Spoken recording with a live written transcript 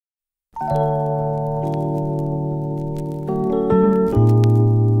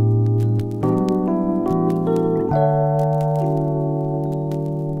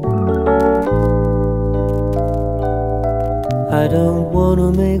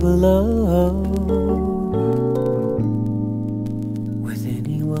wanna make love with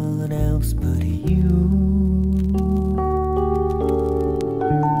anyone else but you.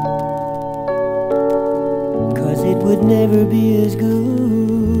 'Cause it would never be as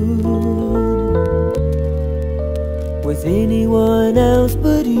good with anyone else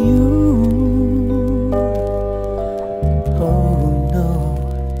but you. Oh no,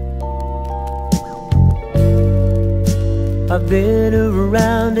 I've been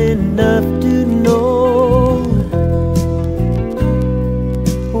around enough to know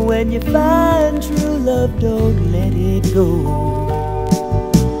when you find true love, don't let it go.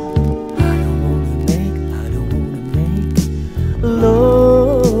 I don't wanna make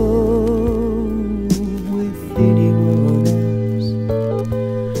love with anyone else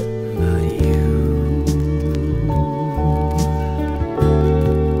but you.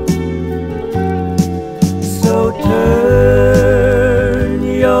 So turn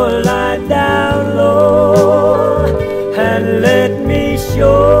your light down low and let me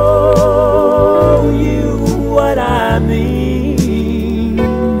show you what I mean.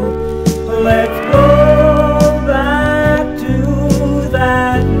 Let's go back to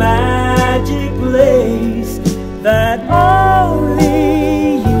that magic place that only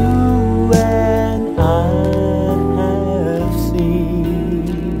you and I have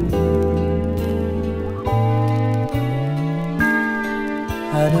seen.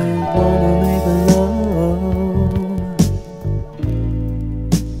 I don't wanna make love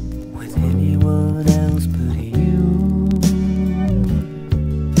with anyone else but you.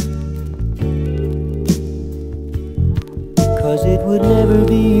 'Cause it would never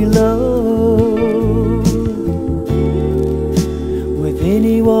be love with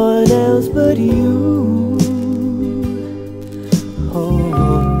anyone else but you. Oh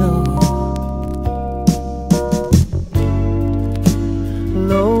no,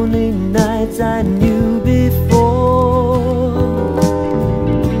 lonely nights I knew before,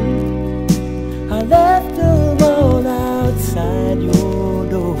 I left them all outside your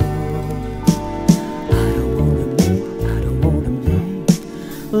door. I don't wanna make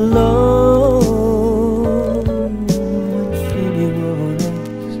love